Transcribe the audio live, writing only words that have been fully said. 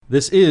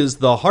This is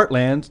the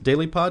Heartland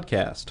Daily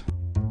Podcast.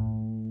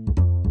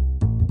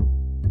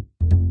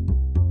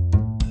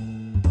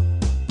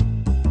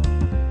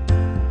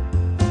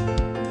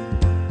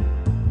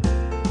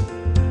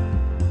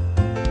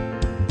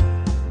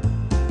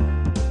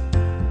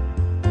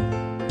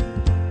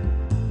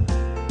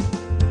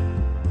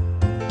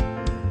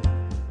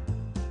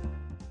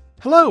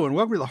 Hello, and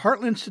welcome to the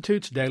Heartland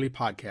Institute's Daily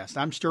Podcast.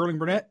 I'm Sterling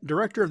Burnett,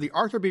 Director of the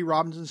Arthur B.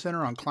 Robinson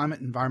Center on Climate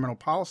and Environmental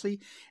Policy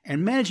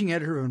and Managing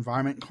Editor of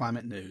Environment and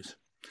Climate News.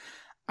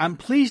 I'm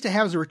pleased to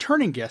have as a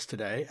returning guest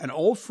today an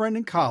old friend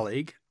and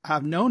colleague.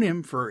 I've known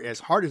him for, as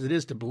hard as it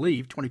is to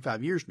believe,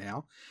 25 years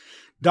now,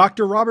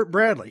 Dr. Robert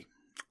Bradley.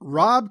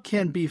 Rob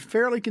can be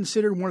fairly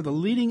considered one of the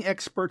leading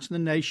experts in the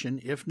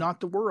nation, if not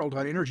the world,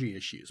 on energy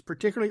issues,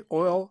 particularly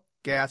oil,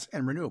 gas,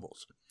 and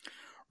renewables.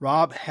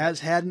 Rob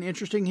has had an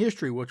interesting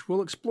history, which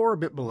we'll explore a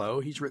bit below.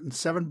 He's written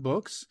 7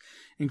 books,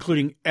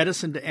 including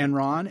Edison to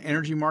Enron,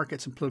 Energy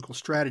Markets and Political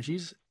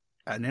Strategies,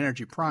 an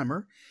energy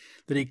primer,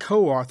 that he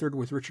co-authored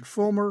with Richard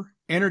Fulmer,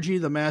 Energy,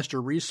 the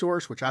Master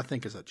Resource, which I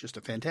think is just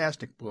a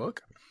fantastic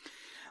book.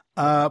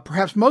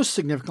 Perhaps most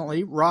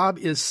significantly, Rob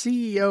is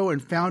CEO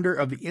and founder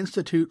of the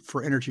Institute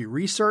for Energy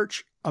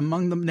Research,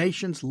 among the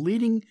nation's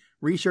leading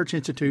research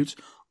institutes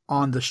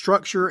on the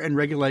structure and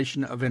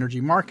regulation of energy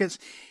markets.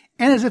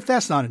 And as if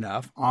that's not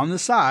enough, on the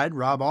side,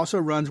 Rob also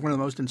runs one of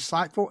the most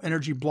insightful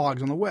energy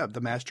blogs on the web,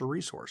 The Master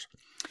Resource.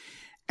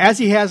 As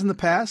he has in the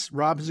past,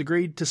 Rob has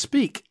agreed to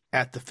speak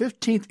at the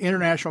 15th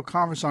International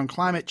Conference on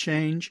Climate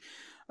Change,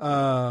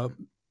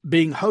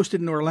 being hosted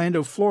in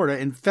Orlando, Florida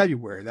in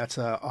February. That's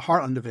a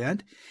Heartland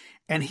event.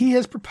 And he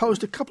has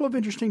proposed a couple of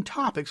interesting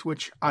topics,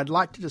 which I'd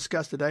like to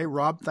discuss today.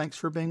 Rob, thanks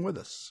for being with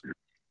us.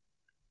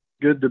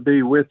 Good to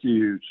be with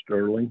you,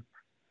 Sterling.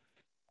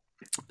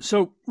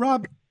 So,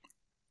 Rob,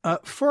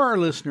 for our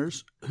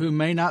listeners who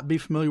may not be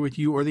familiar with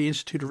you or the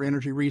Institute for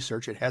Energy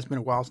Research, it has been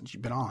a while since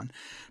you've been on.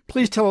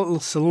 Please tell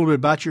us a little bit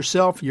about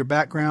yourself, your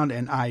background,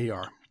 and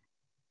IER.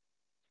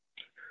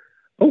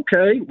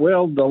 Okay,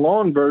 well, the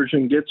long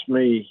version gets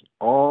me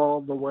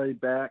all the way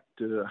back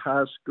to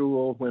high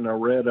school when I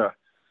read a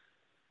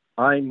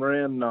Ayn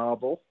Rand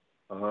novel,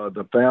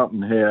 The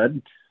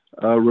Fountainhead.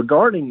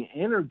 Regarding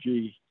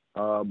energy,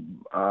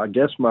 I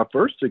guess my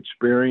first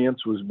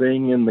experience was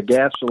being in the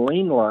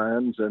gasoline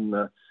lines in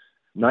the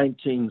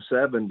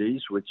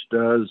 1970s, which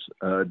does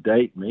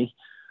date me.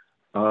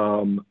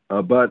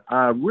 But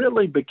I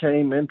really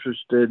became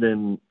interested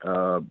in,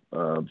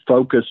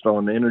 focused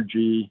on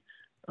energy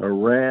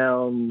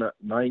around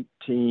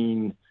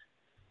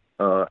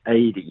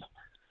 1980,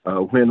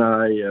 when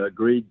I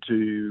agreed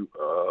to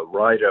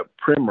write a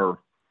primer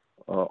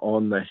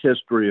on the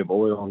history of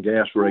oil and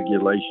gas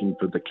regulation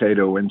for the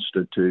Cato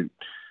Institute.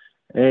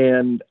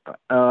 And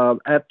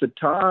at the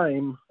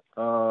time,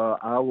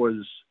 I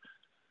was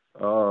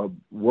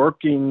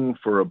working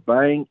for a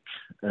bank,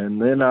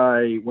 and then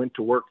I went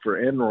to work for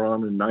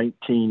Enron in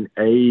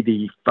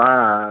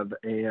 1985,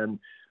 and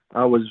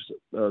I was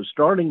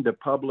starting to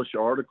publish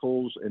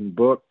articles and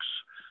books.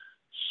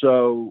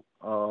 So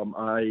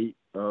I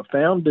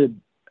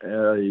founded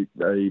a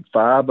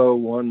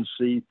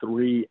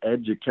 501c3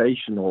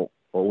 educational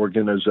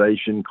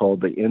organization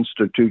called the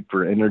Institute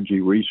for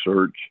Energy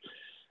Research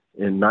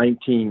in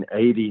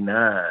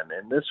 1989,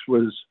 and this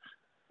was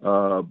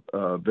a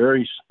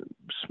very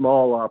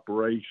small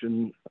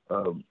operation.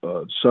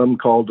 Some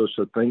called us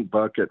a think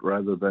bucket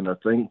rather than a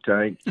think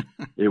tank.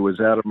 It was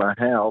out of my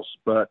house,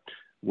 but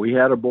we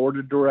had a board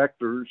of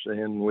directors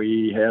and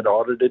we had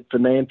audited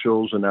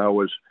financials, and I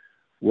was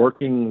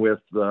working with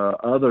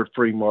other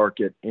free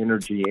market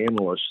energy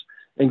analysts.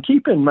 And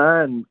keep in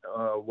mind,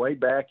 way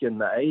back in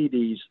the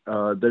 80s,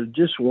 there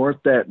just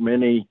weren't that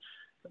many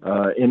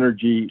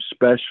energy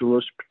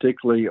specialists,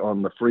 particularly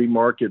on the free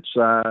market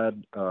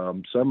side.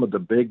 Some of the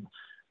big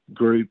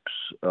groups,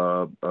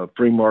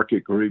 free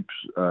market groups,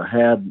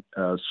 had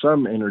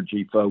some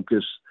energy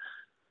focus,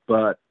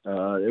 but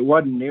it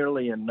wasn't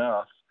nearly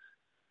enough.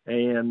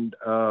 And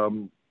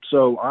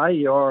so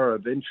IER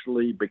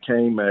eventually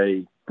became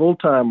a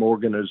full-time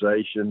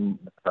organization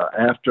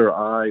after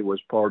I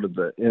was part of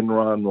the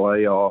Enron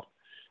layoff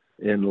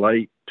in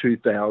late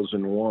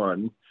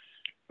 2001.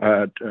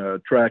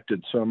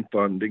 Attracted some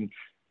funding.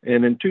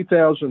 And in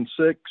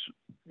 2006,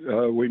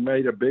 we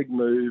made a big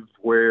move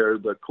where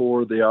the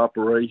core of the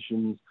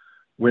operation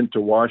went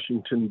to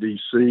Washington,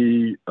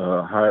 D.C.,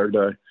 hired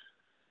a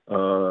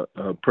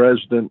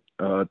President,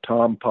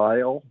 Tom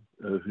Pyle,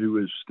 who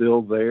is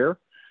still there,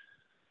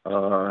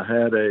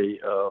 had a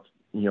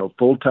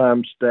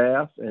full-time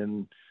staff,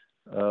 and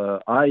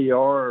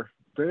IER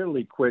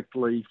fairly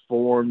quickly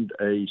formed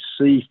a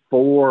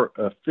C4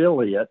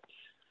 affiliate,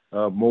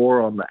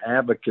 more on the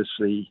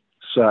advocacy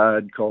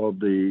side,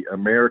 called the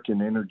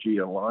American Energy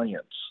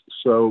Alliance.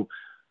 So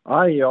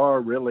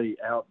IER really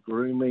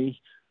outgrew me.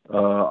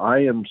 I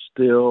am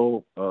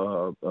still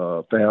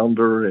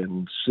founder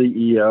and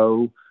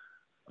CEO.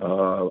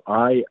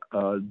 I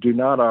do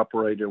not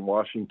operate in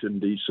Washington,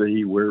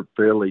 D.C. We're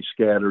fairly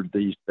scattered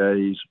these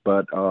days,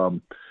 but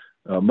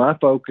my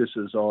focus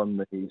is on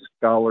the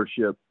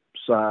scholarship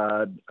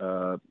side,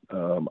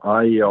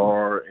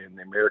 IER and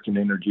the American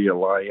Energy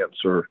Alliance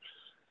are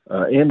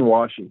in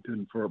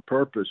Washington for a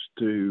purpose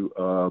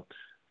to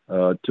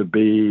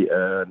be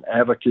an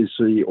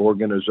advocacy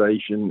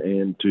organization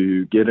and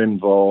to get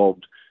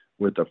involved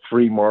with a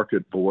free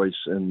market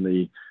voice in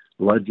the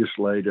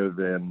legislative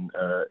and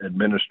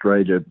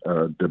administrative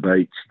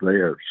debates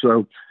there.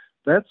 So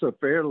that's a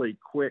fairly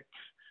quick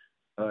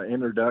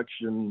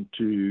introduction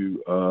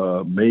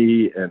to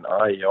me and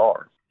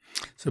IER.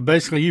 So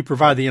basically, you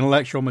provide the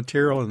intellectual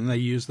material, and they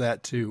use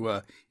that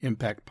to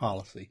impact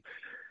policy.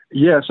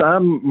 Yes,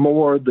 I'm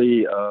more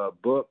the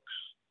books,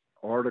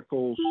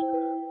 articles,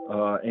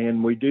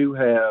 and we do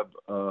have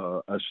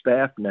a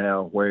staff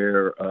now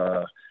where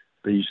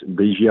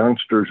these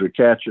youngsters are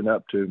catching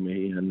up to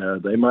me, and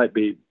they might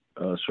be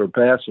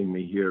surpassing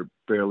me here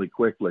fairly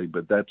quickly,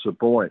 but that's the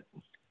point.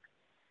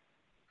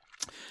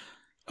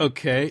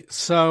 Okay,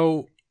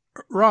 so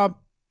Rob,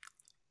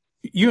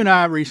 you and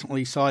I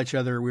recently saw each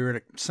other. We were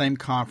at the same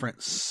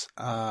conference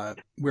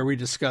where we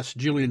discussed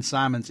Julian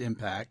Simon's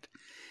impact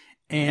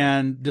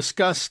and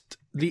discussed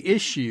the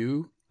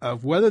issue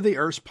of whether the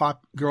Earth's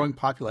growing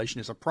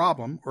population is a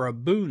problem or a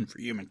boon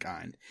for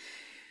humankind.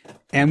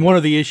 And one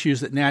of the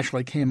issues that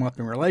naturally came up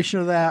in relation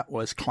to that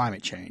was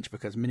climate change,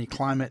 because many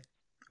climate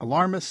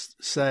alarmists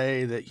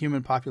say that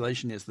human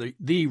population is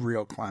the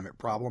real climate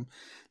problem,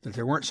 that if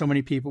there weren't so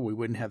many people, we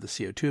wouldn't have the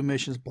CO2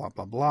 emissions, blah,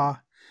 blah, blah.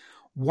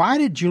 Why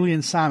did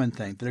Julian Simon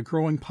think that a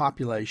growing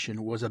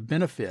population was a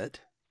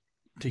benefit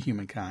to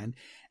humankind,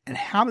 and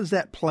how does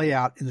that play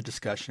out in the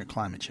discussion of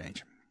climate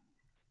change?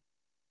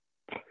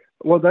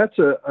 Well, that's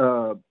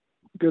a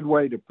good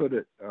way to put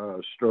it,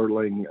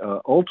 Sterling.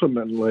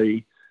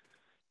 Ultimately,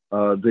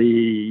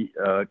 the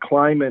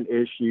climate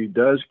issue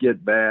does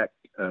get back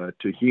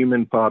to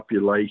human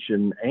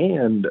population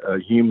and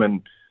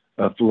human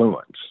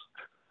affluence.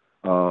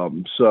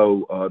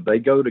 So they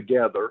go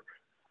together.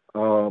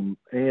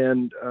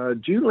 And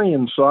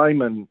Julian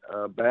Simon,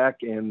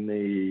 back in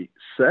the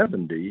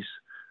 70s,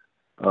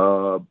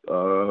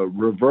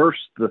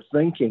 reversed the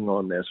thinking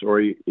on this, or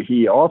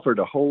he offered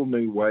a whole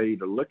new way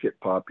to look at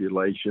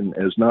population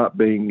as not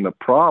being the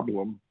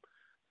problem,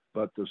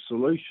 but the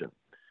solution.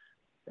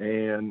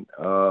 And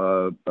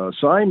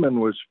Simon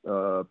was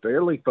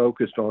fairly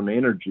focused on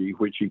energy,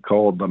 which he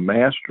called the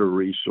master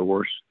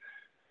resource.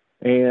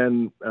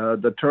 And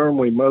the term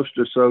we most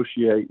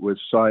associate with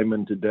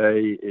Simon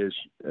today is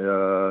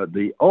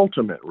the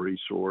ultimate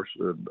resource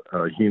of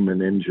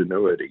human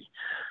ingenuity.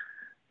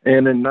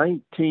 And in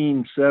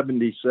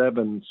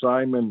 1977,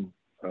 Simon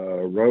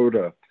wrote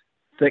a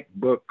thick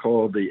book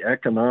called The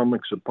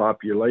Economics of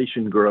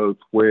Population Growth,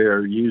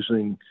 where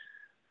using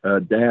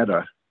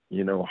data,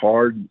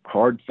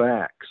 hard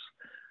facts,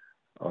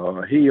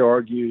 he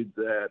argued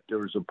that there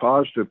was a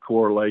positive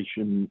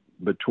correlation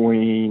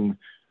between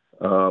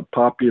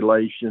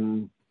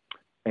population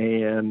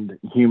and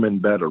human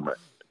betterment,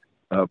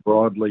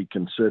 broadly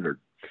considered.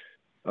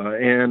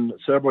 And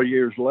several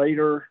years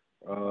later,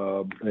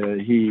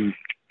 he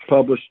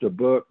published a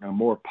book, a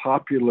more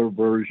popular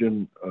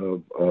version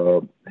of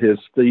his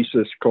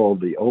thesis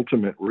called The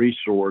Ultimate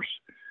Resource.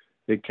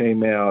 It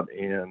came out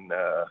in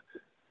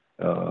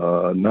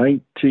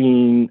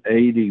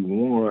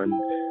 1981,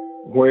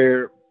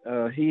 where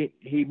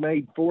he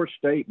made four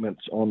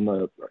statements on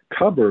the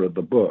cover of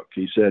the book.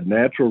 He said,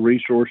 natural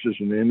resources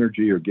and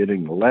energy are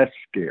getting less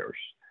scarce.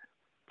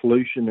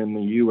 Pollution in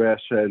the U.S.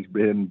 has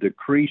been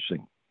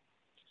decreasing.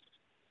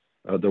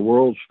 The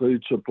world's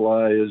food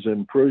supply is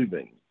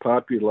improving.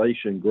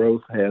 Population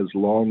growth has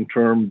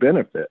long-term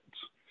benefits.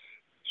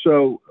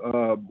 So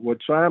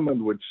what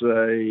Simon would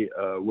say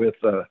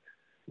with a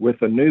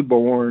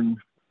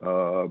newborn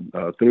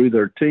through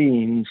their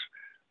teens,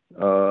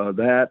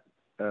 that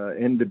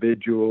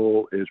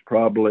individual is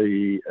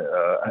probably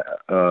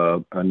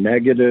a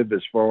negative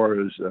as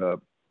far as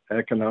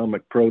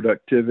economic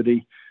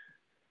productivity.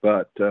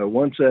 But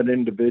once that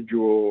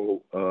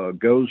individual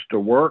goes to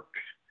work,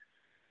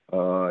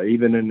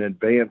 even in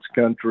advanced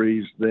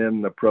countries,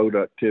 then the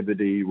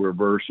productivity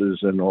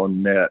reverses, and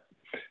on net,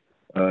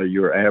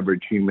 your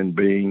average human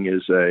being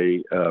is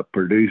a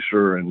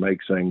producer and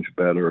makes things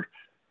better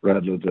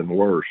rather than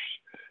worse.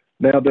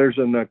 Now, there's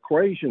an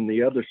equation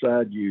the other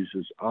side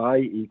uses, I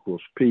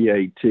equals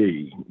PAT,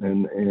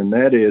 and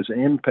that is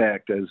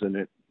impact as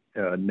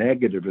a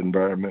negative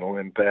environmental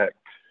impact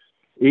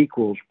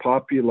equals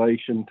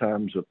population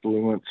times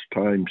affluence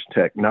times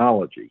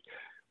technology.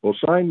 Well,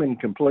 Simon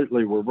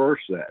completely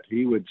reversed that.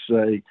 He would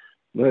say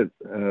that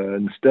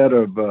instead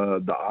of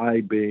the I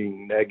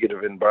being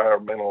negative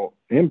environmental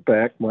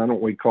impact, why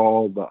don't we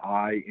call the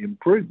I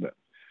improvement?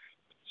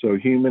 So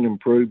human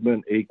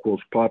improvement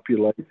equals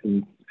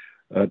population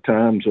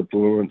times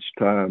affluence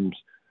times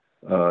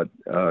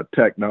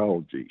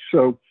technology.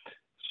 So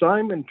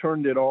Simon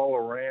turned it all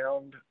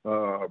around,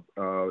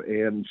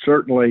 and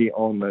certainly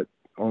on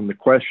the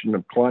question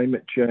of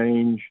climate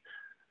change,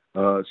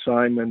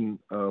 Simon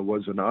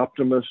was an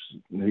optimist.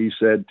 He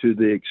said, to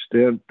the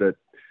extent that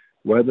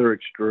weather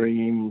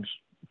extremes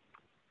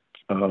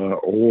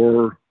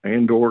or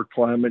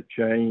climate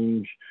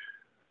change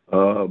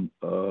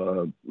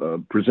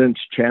presents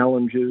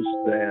challenges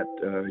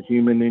that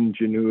human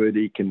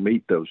ingenuity can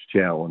meet those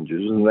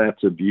challenges, and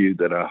that's a view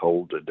that I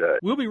hold today.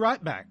 We'll be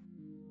right back.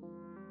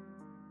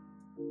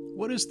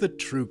 What is the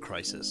true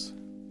crisis?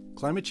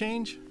 Climate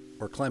change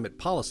or climate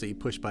policy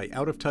pushed by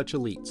out-of-touch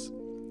elites?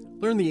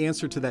 Learn the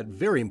answer to that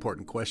very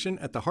important question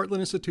at the Heartland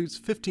Institute's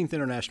 15th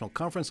International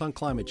Conference on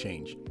Climate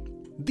Change,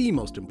 the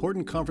most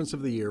important conference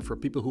of the year for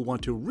people who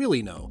want to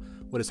really know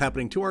what is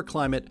happening to our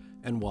climate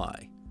and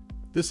why.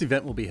 This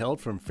event will be held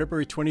from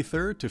February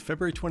 23rd to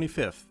February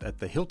 25th at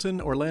the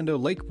Hilton Orlando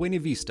Lake Buena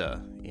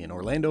Vista in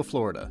Orlando,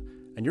 Florida,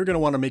 and you're going to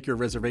want to make your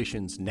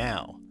reservations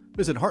now.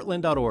 Visit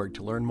heartland.org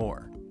to learn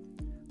more.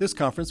 This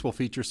conference will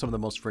feature some of the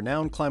most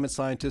renowned climate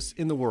scientists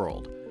in the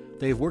world.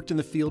 They have worked in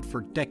the field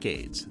for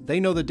decades. They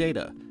know the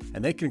data,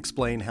 and they can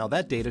explain how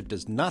that data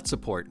does not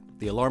support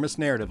the alarmist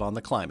narrative on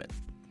the climate.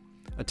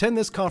 Attend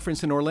this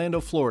conference in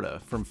Orlando,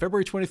 Florida from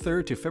February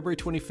 23rd to February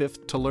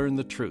 25th to learn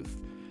the truth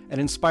and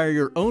inspire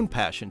your own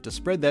passion to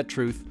spread that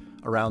truth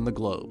around the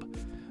globe.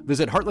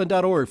 Visit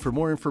heartland.org for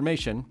more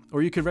information,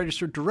 or you can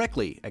register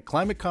directly at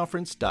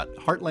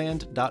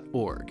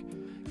climateconference.heartland.org.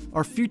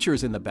 Our future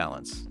is in the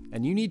balance,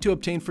 and you need to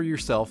obtain for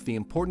yourself the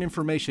important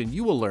information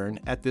you will learn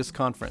at this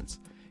conference.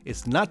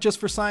 It's not just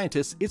for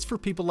scientists, it's for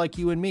people like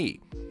you and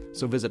me.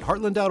 So visit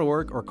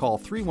heartland.org or call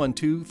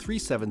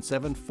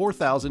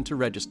 312-377-4000 to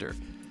register.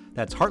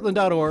 That's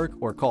heartland.org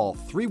or call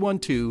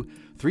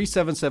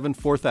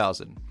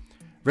 312-377-4000.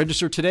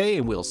 Register today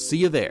and we'll see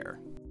you there.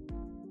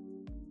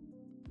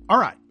 All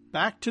right,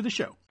 back to the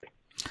show.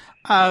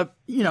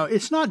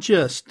 It's not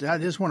just, I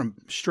just want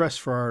to stress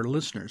for our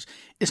listeners,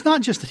 it's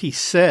not just that he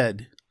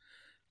said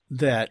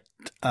that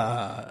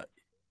the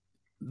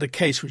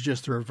case was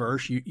just the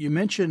reverse. You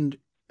mentioned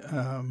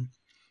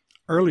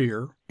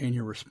earlier in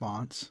your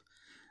response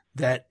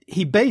that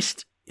he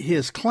based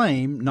his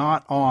claim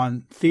not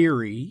on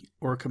theory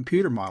or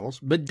computer models,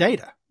 but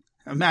data.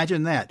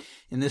 Imagine that.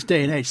 In this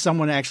day and age,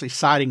 someone actually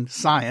citing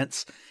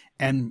science,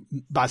 and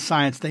by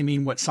science they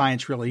mean what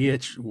science really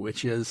is,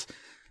 which is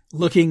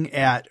looking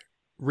at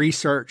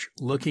research,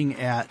 looking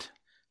at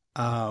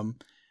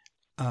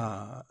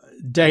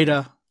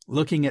data,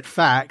 looking at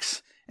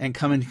facts, and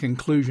coming to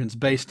conclusions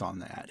based on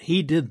that.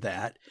 He did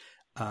that.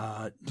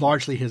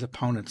 Largely his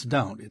opponents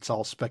don't. It's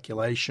all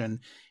speculation,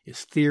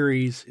 it's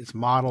theories, it's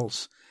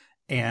models,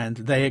 and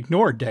they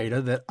ignore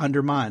data that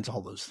undermines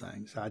all those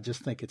things. I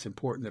just think it's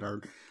important that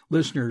our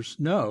listeners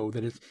know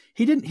that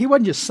he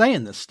wasn't just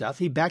saying this stuff,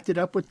 he backed it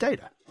up with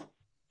data.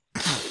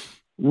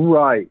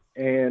 Right.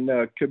 And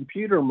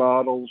computer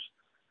models,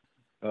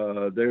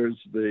 there's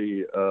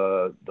the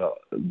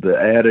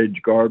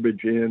adage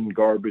garbage in,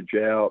 garbage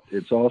out.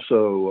 It's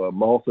also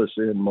Malthus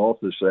in,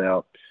 Malthus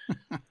out.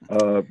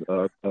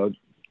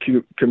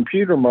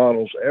 Computer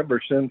models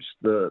ever since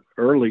the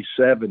early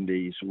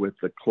 70s with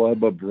the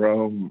Club of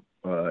Rome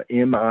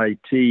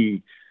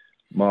MIT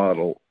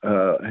model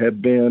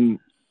have been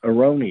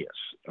erroneous.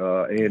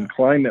 And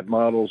climate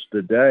models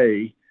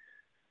today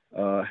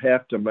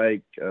have to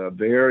make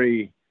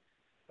very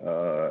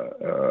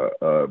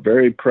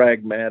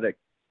pragmatic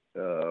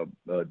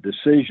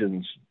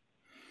decisions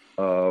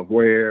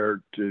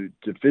where to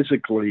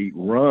physically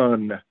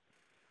run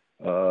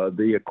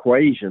the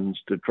equations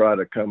to try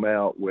to come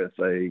out with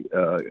a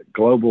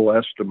global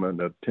estimate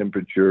of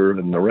temperature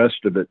and the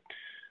rest of it.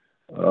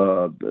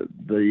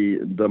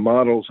 The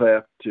models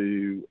have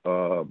to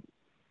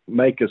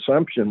make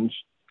assumptions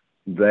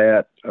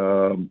that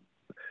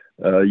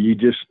you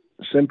just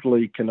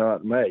simply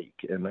cannot make.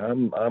 And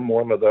I'm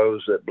one of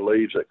those that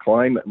believes that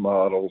climate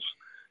models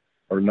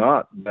are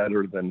not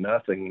better than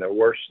nothing. They're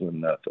worse than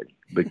nothing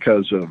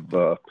because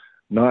of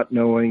not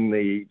knowing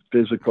the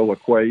physical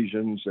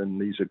equations and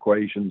these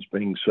equations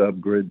being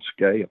subgrid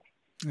scale.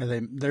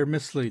 They're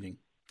misleading.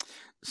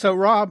 So,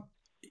 Rob,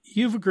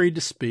 you've agreed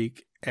to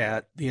speak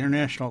at the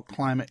International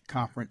Climate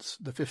Conference,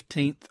 the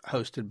 15th,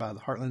 hosted by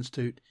the Heartland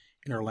Institute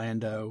in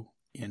Orlando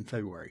in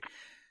February.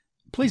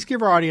 Please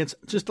give our audience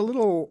just a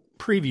little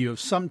preview of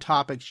some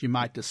topics you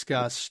might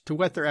discuss to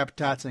whet their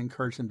appetites and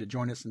encourage them to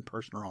join us in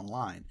person or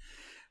online.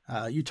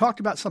 You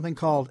talked about something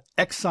called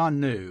Exxon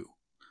New.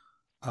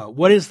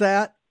 What is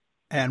that,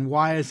 and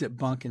why is it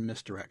bunk and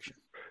misdirection?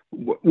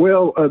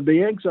 Well,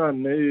 the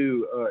Exxon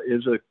New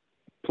is a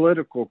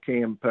political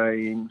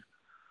campaign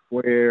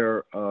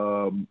where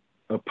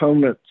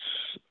opponents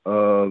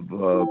of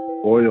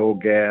oil,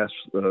 gas,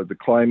 the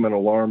climate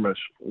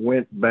alarmists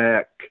went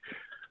back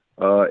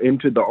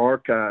into the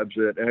archives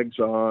that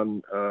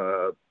Exxon,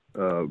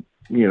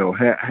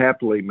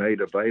 happily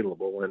made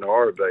available and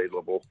are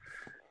available,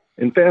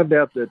 and found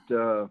out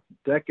that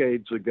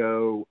decades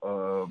ago,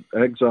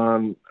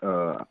 Exxon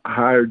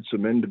hired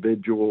some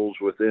individuals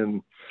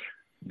within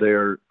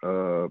their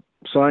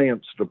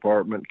science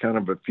department, kind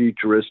of a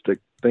futuristic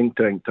think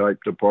tank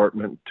type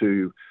department,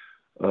 to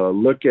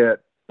look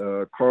at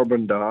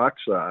carbon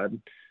dioxide.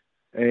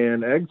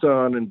 And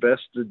Exxon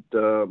invested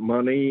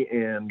money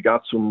and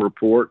got some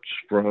reports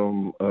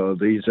from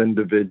these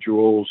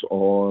individuals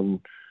on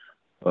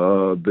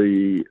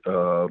the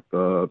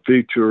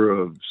future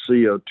of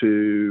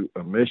CO2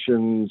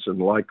 emissions and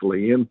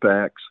likely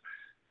impacts.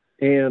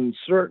 And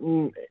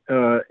certain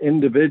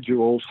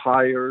individuals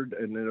hired,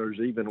 and there's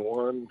even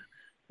one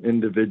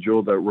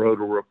individual that wrote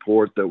a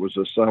report that was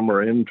a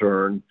summer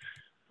intern,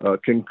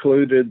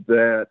 concluded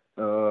that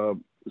the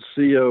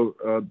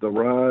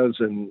rise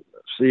in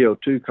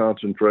CO2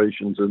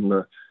 concentrations in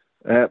the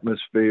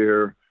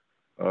atmosphere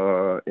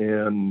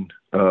in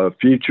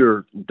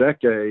future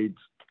decades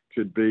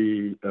could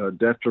be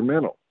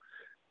detrimental.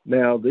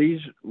 Now,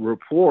 these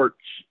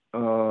reports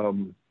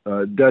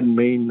doesn't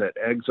mean that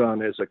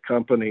Exxon as a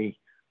company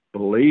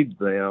believed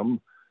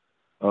them.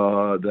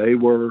 They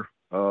were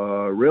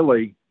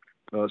really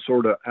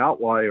sort of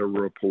outlier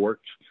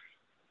reports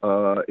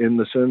in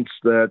the sense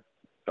that,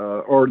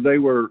 or they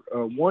were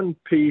one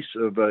piece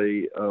of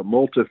a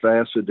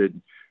multifaceted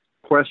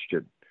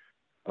question.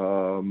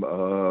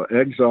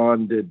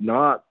 Exxon did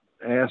not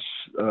ask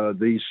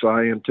these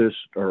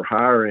scientists or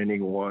hire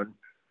anyone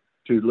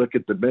to look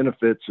at the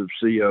benefits of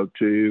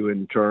CO2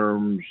 in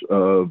terms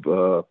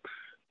of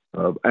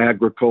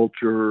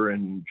agriculture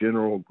and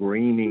general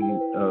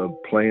greening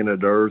of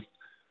planet Earth.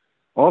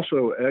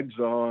 Also,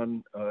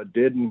 Exxon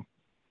didn't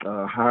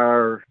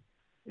hire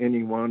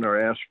anyone or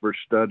ask for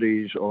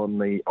studies on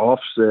the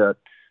offset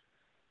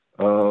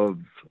of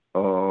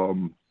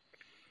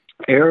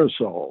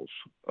aerosols,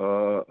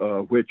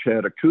 which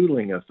had a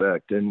cooling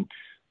effect. And,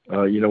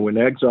 when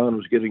Exxon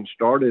was getting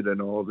started in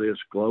all this,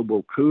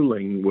 global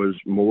cooling was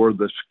more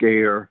the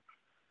scare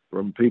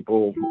from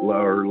people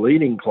or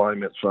leading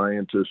climate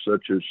scientists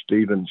such as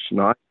Stephen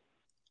Snyder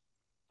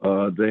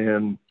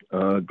than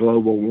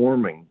global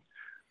warming.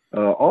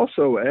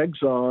 Also,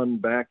 Exxon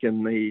back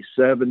in the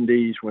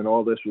 70s, when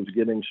all this was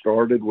getting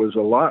started, was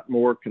a lot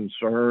more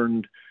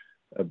concerned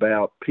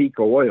about peak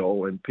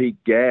oil and peak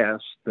gas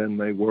than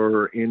they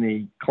were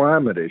any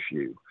climate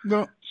issue.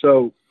 No,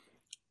 so,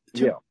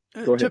 go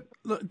ahead.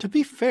 To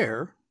be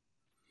fair,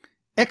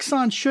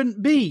 Exxon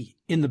shouldn't be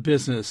in the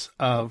business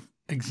of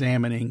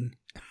examining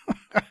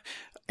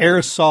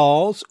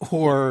aerosols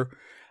or,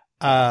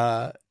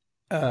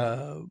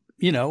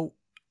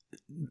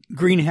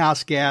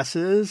 greenhouse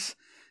gases,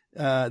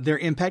 their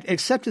impact,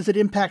 except as it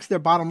impacts their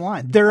bottom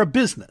line. They're a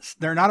business.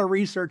 They're not a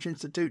research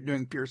institute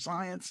doing pure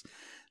science.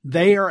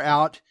 They are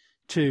out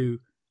to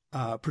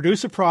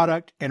produce a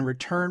product and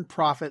return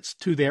profits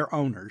to their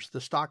owners,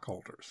 the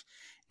stockholders.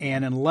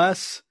 And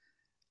unless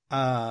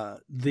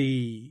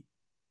the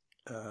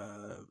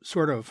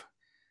sort of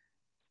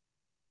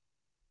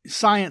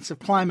science of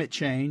climate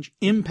change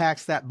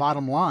impacts that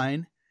bottom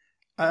line,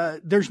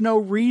 there's no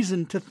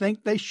reason to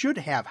think they should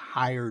have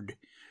hired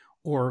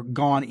or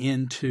gone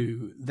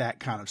into that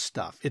kind of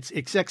stuff.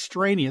 It's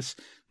extraneous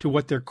to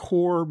what their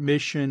core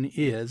mission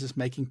is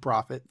making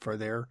profit for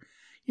their,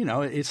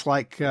 it's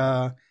like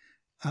a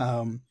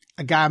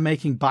guy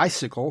making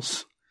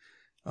bicycles.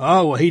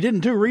 Oh, well, he didn't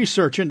do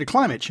research into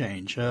climate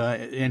change.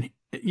 And,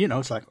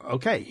 it's like,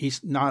 okay,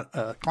 he's not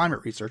a climate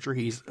researcher.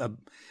 He's a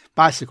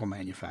bicycle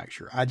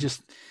manufacturer.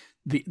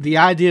 The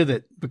idea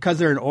that because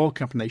they're an oil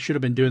company, they should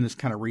have been doing this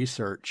kind of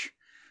research.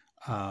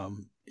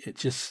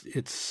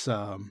 It's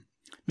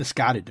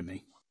misguided to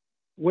me.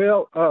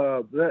 Well,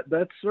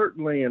 that's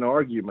certainly an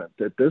argument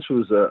that this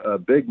was a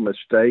big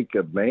mistake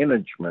of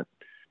management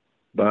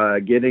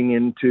by getting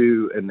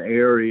into an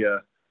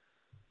area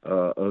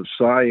of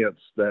science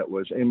that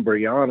was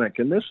embryonic.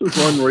 And this was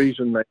one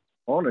reason they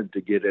wanted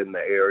to get in the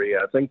area.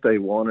 I think they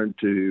wanted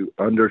to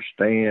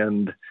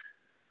understand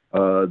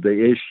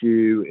the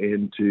issue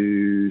and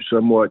to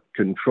somewhat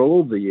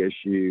control the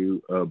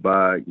issue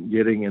by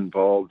getting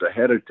involved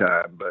ahead of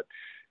time. But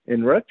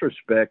in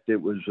retrospect,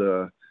 it was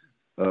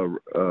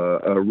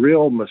a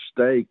real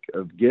mistake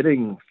of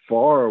getting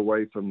far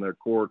away from their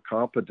core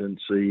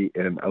competency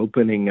and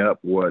opening up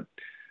what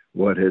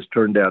has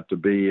turned out to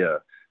be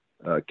a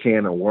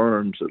can of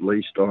worms, at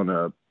least on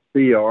a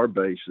PR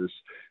basis.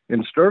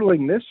 And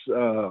Sterling, this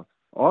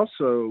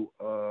also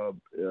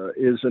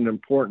is an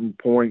important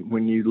point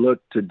when you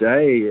look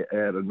today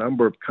at a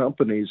number of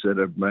companies that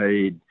have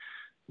made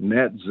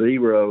net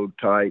zero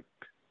type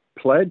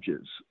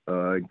pledges,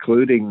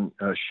 including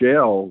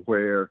Shell,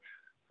 where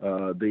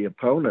the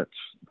opponents,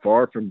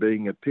 far from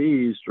being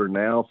appeased, are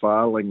now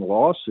filing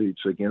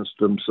lawsuits against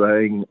them,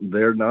 saying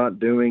they're not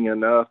doing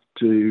enough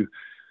to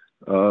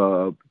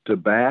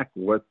back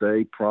what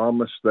they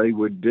promised they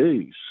would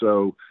do.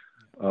 So,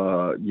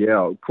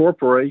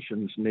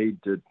 corporations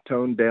need to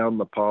tone down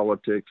the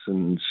politics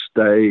and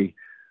stay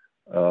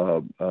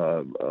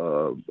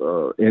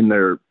in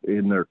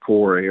their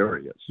core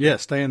areas. Yeah,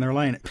 stay in their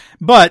lane.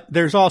 But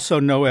there's also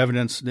no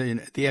evidence. The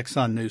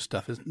Exxon News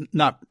stuff has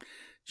not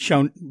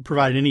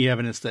provided any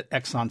evidence that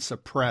Exxon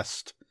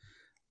suppressed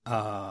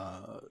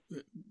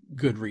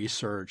good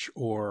research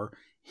or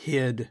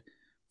hid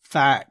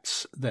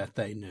facts that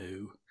they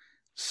knew.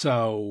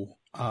 So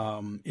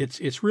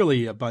it's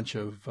really a bunch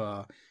of,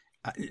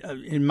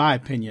 in my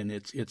opinion,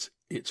 it's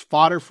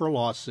fodder for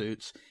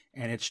lawsuits,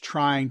 and it's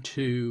trying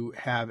to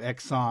have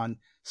Exxon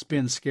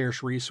spend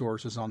scarce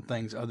resources on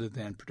things other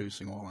than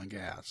producing oil and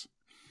gas.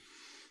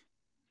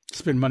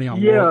 Spend money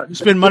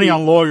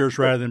on lawyers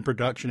rather than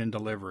production and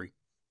delivery.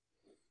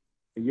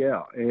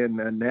 Yeah, and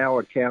now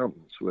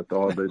accountants with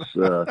all this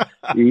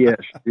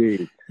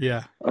ESG.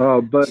 Yeah.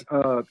 But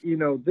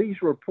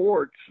these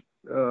reports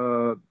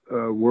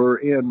were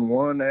in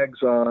one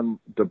Exxon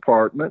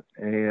department,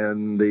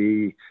 and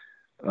the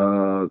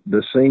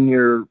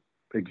senior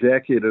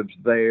executives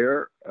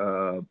there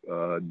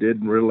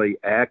didn't really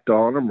act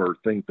on them or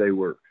think they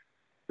were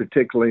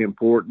particularly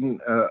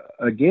important.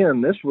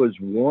 Again, these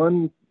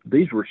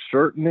were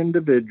certain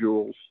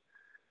individuals,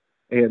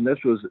 and this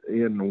was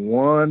in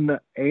one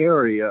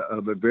area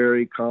of a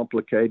very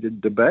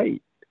complicated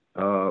debate.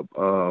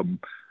 And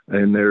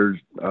there's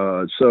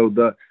so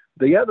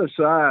the other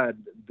side,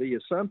 the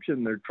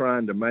assumption they're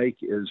trying to make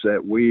is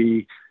that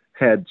we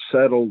had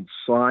settled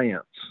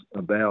science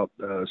about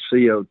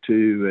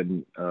CO2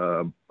 and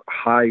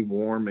high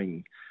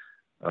warming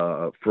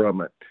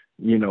from it,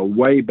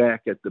 way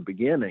back at the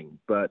beginning.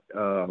 But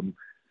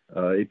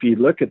if you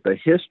look at the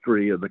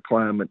history of the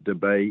climate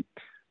debate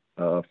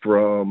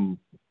from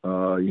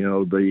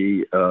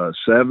the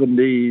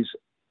 70s,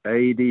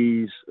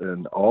 80s,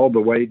 and all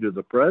the way to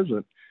the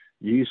present,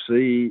 you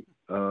see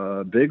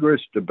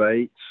vigorous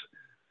debates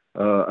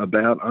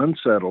about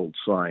unsettled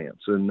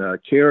science. And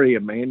Kerry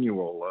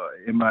Emanuel,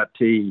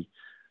 MIT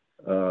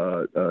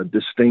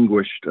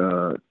distinguished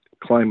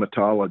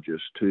climatologist,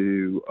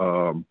 who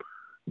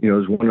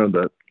is one of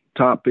the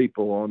top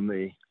people on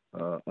the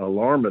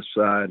alarmist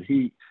side,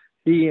 he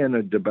in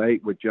a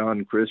debate with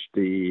John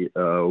Christie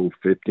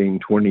 15,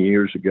 20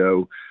 years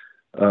ago,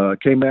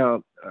 came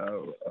out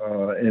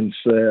and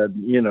said,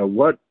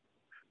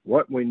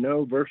 what we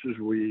know versus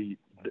we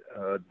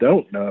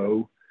don't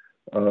know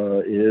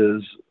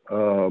is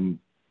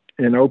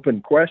an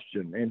open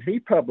question. And he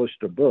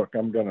published a book.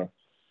 I'm going to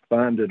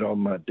find it on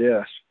my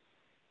desk.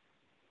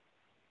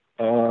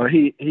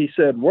 He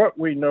said, What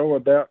We Know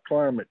About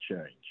Climate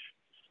Change.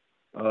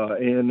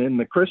 And in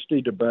the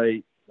Christie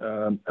debate,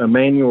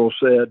 Emanuel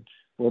said,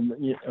 well,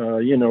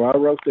 I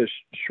wrote this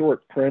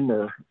short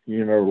primer,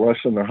 less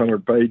than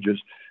 100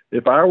 pages.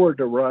 If I were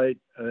to write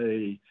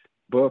a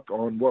book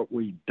on what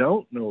we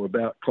don't know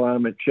about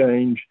climate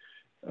change,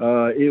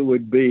 it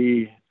would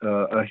be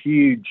a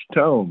huge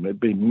tome. It'd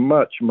be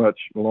much, much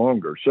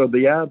longer. So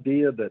the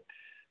idea that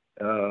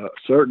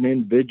certain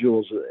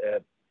individuals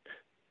at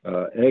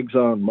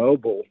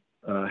ExxonMobil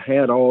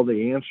had all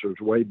the answers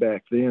way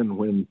back then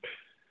when,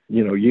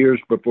 years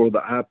before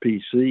the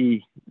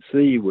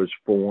IPCC was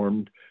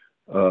formed,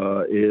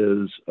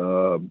 is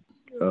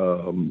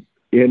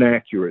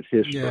inaccurate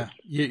history. Yeah,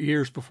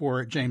 years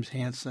before James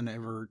Hansen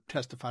ever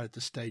testified at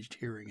the staged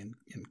hearing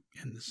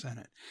in the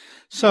Senate.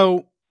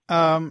 So,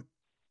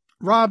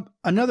 Rob,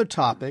 another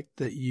topic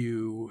that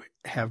you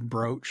have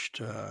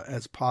broached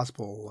as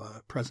possible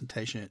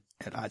presentation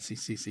at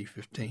ICCC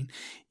 15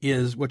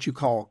 is what you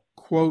call,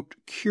 quote,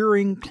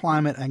 curing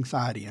climate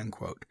anxiety,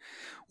 unquote.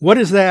 What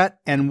is that,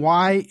 and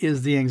why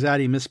is the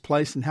anxiety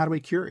misplaced, and how do we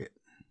cure it?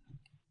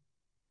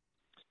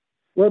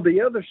 Well,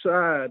 the other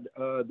side,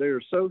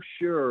 they're so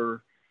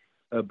sure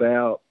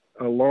about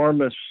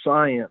alarmist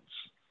science,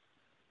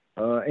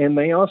 and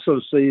they also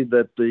see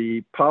that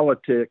the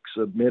politics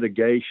of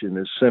mitigation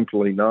is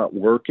simply not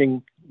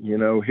working.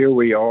 Here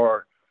we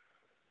are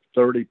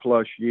 30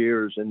 plus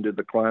years into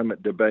the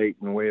climate debate,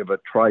 and we have a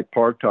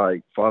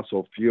tripartite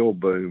fossil fuel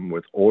boom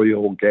with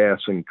oil,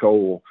 gas, and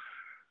coal.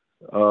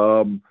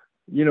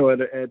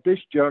 At this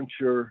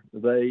juncture,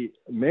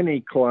 many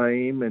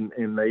claim,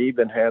 and they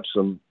even have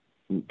some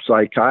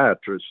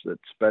psychiatrists that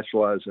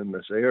specialize in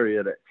this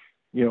area, that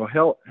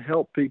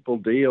help people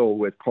deal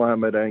with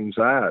climate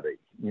anxiety.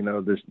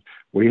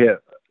 We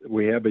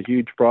have a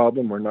huge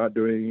problem. We're not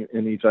doing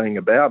anything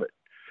about it.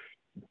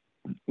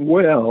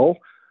 Well,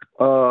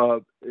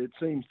 it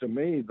seems to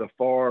me the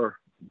far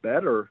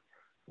better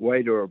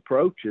way to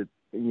approach it,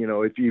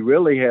 if you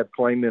really have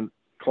climate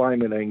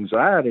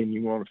anxiety and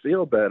you want to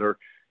feel better,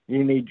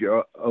 you need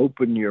to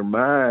open your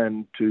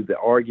mind to the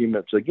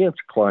arguments against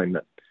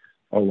climate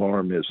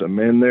alarmism,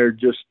 and they're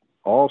just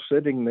all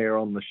sitting there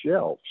on the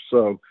shelf.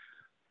 So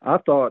I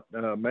thought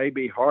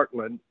maybe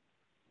Heartland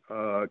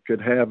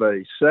could have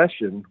a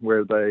session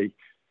where they,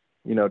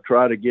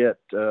 try to get,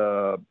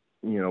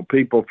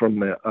 people from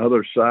the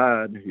other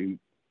side who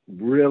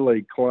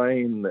really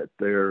claim that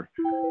their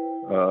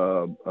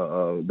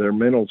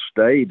mental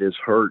state is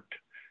hurt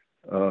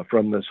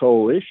from this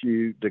whole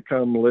issue to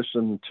come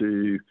listen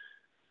to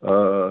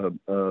a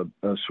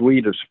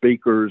suite of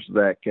speakers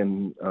that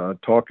can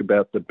talk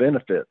about the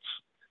benefits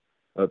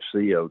of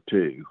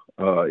CO2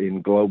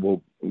 in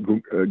global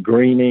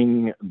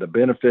greening, the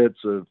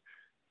benefits of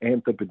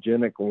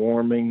anthropogenic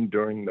warming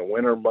during the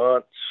winter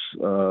months.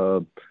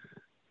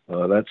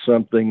 That's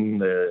something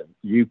the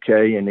UK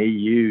and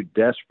EU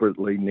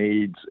desperately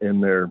needs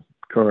in their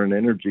current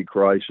energy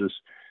crisis,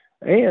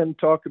 and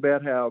talk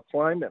about how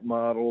climate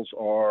models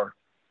are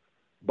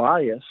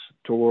biased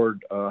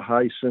toward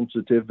high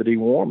sensitivity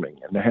warming,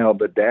 and how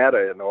the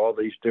data in all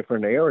these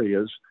different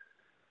areas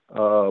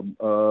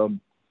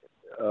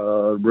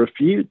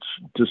refutes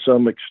to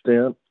some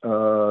extent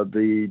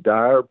the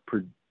dire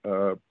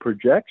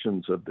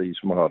projections of these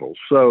models.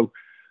 So,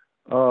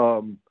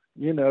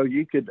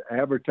 you could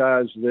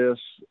advertise this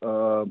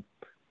on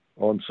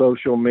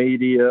social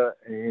media,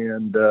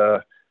 and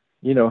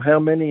how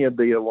many of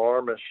the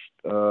alarmists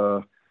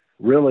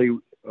really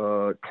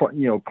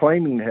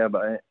claiming to have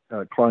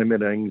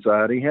climate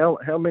anxiety,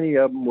 how many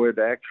of them would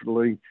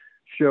actually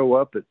show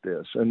up at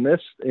this? And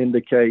this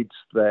indicates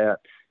that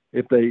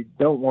if they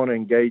don't want to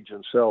engage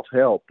in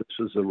self-help, this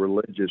is a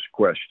religious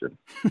question.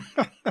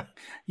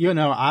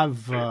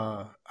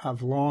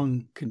 I've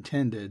long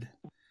contended.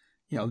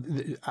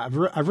 I've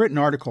written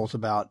articles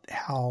about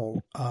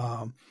how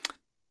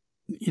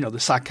the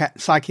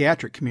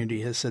psychiatric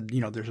community has said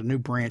there's a new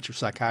branch of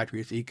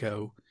psychiatry, it's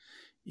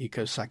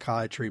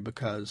eco-psychiatry,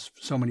 because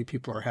so many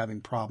people are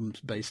having problems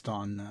based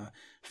on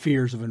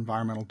fears of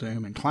environmental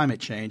doom and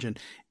climate change, and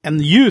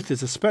the youth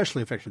is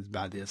especially affected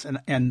by this.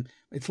 And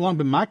it's long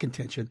been my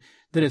contention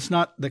that it's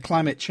not the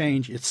climate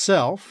change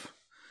itself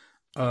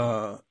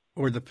or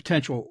the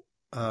potential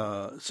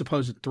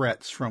supposed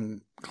threats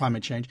from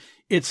climate change.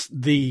 It's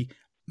the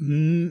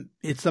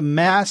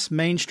mass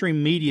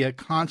mainstream media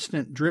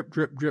constant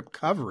drip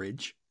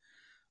coverage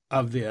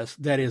of this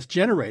that is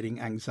generating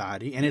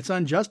anxiety, and it's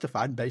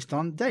unjustified based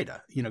on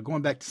data.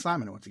 Going back to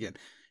Simon once again,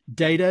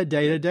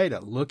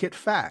 data. Look at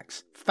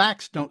facts.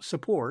 Facts don't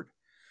support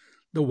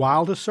the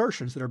wild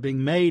assertions that are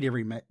being made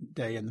every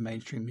day in the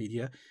mainstream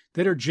media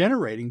that are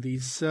generating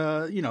these,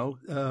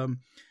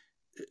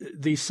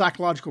 these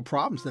psychological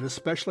problems that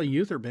especially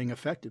youth are being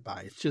affected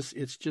by.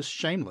 It's just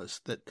shameless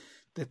that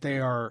they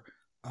are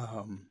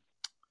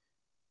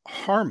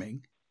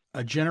harming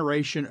a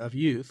generation of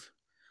youth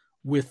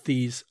with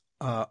these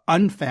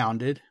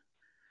unfounded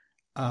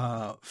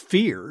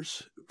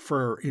fears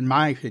for, in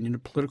my opinion,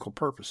 political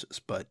purposes.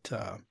 But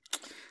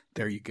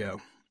there you go.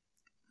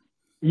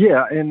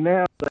 Yeah, and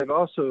now they've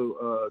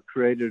also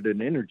created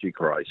an energy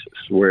crisis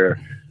where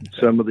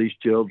some of these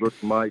children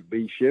might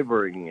be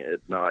shivering at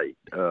night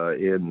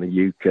in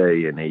the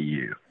UK and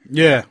EU.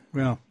 Yeah,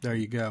 well, there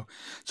you go.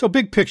 So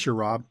big picture,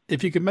 Rob,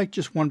 if you could make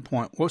just one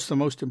point, what's the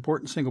most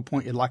important single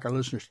point you'd like our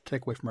listeners to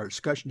take away from our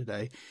discussion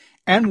today,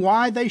 and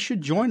why they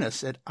should join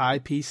us at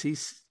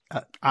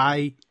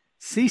ICCC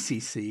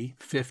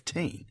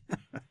 15?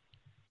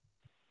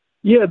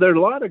 Yeah, there are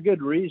a lot of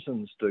good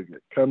reasons to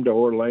come to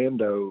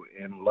Orlando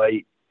in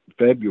late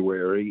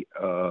February.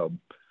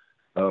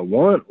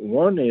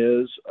 One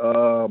is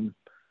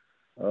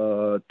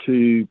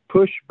to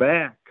push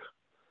back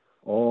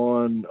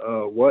on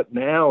what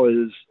now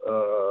is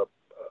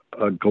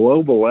a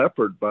global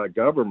effort by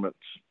governments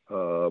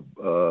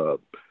to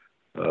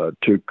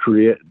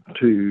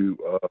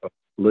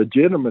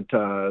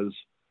legitimatize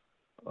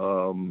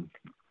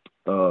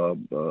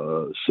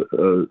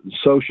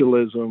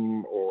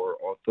socialism or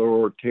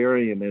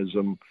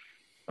authoritarianism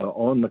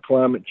on the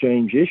climate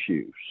change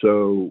issue.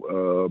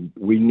 So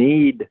we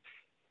need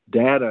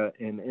data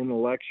and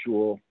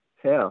intellectual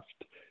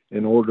heft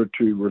in order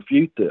to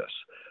refute this.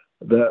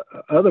 The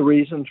other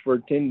reasons for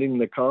attending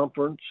the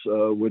conference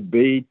would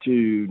be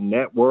to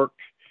network,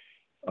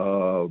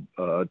 to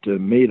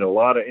meet a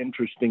lot of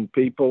interesting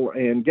people.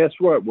 And guess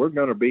what? We're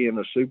going to be in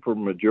a super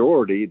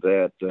majority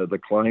that the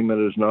climate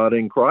is not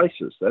in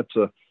crisis. That's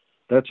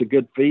a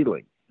good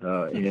feeling,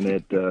 and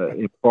it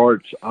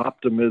imparts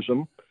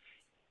optimism,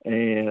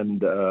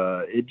 and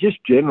it just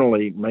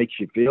generally makes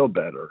you feel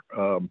better.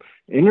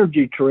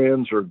 Energy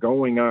trends are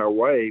going our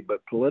way,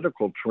 but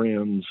political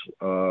trends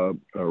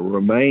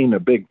remain a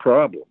big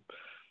problem.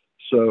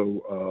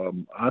 So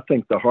I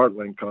think the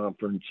Heartland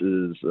Conference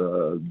is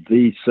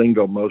the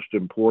single most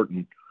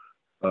important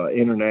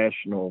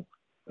international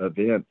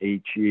event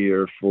each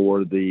year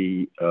for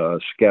the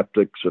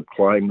skeptics of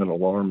climate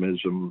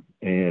alarmism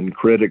and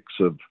critics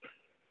of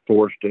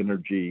forced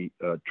energy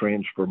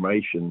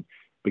transformation,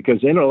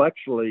 because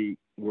intellectually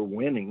we're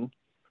winning,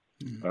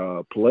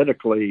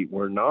 politically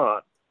we're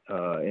not,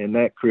 and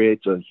that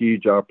creates a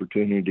huge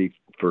opportunity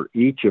for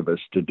each of us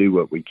to do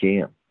what we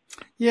can.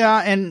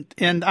 Yeah,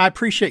 and I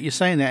appreciate you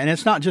saying that. And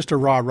it's not just a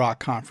rah-rah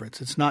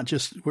conference. It's not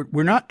just,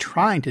 we're not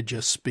trying to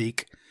just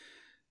speak,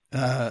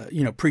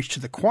 preach to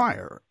the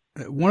choir.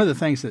 One of the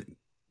things that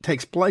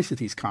takes place at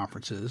these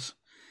conferences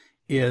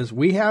is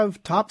we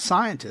have top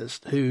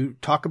scientists who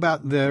talk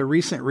about the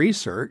recent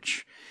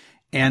research.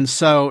 And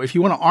so if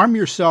you want to arm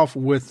yourself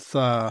with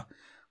the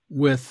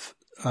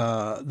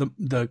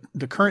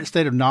current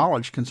state of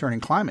knowledge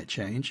concerning climate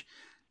change,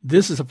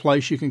 this is a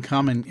place you can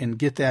come and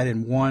get that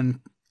in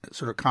one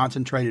sort of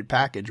concentrated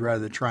package rather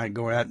than try and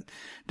go out and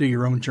do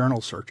your own journal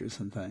searches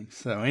and things.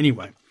 So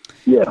anyway,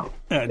 yeah,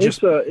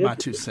 just my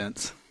 2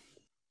 cents.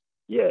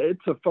 Yeah,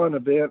 it's a fun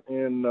event,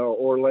 and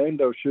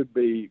Orlando should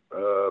be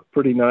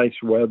pretty nice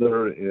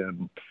weather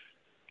in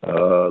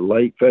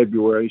late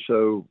February.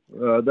 So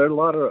there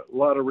are a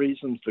lot of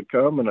reasons to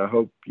come, and I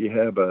hope you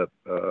have a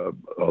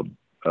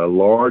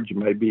large,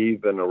 maybe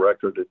even a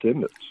record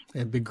attendance.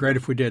 It'd be great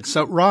if we did.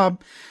 So,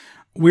 Rob,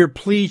 We're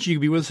pleased you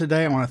could be with us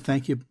today. I want to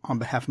thank you on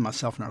behalf of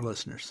myself and our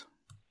listeners.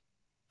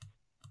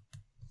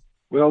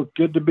 Well,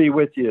 good to be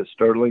with you,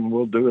 Sterling.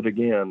 We'll do it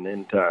again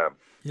in time.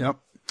 Yep.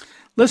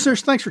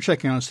 Listeners, thanks for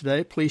checking on us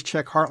today. Please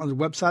check Heartland's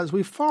website as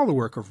we follow the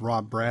work of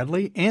Rob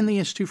Bradley and the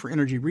Institute for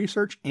Energy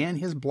Research and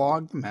his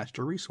blog, The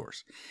Master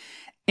Resource,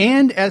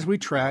 and as we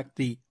track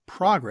the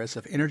progress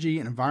of energy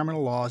and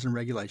environmental laws and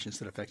regulations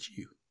that affect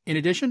you. In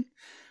addition,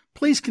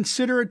 please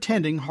consider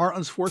attending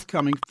Heartland's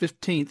forthcoming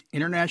 15th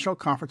International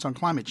Conference on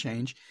Climate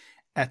Change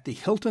at the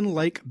Hilton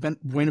Lake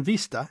Buena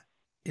Vista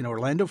in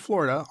Orlando,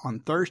 Florida on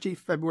Thursday,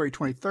 February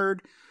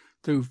 23rd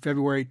through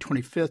February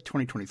 25th,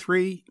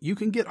 2023. You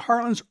can get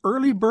Heartland's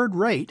early bird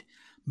rate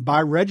by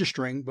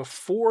registering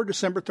before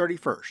December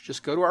 31st.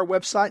 Just go to our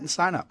website and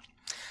sign up.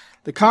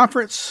 The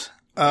conference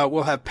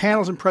will have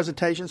panels and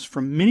presentations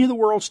from many of the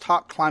world's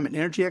top climate and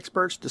energy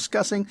experts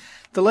discussing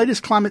the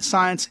latest climate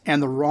science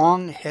and the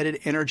wrong-headed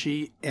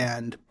energy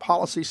and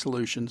policy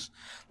solutions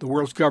the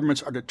world's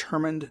governments are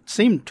determined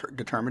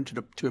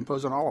to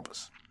impose on all of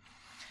us.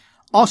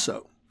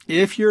 Also,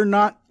 if you're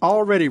not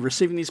already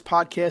receiving these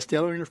podcasts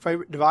daily on your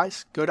favorite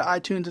device, go to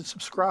iTunes and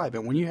subscribe.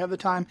 And when you have the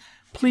time,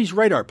 please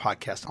rate our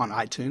podcast on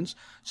iTunes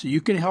so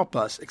you can help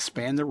us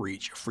expand the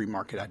reach of free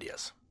market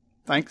ideas.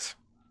 Thanks.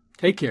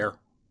 Take care.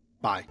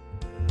 Bye.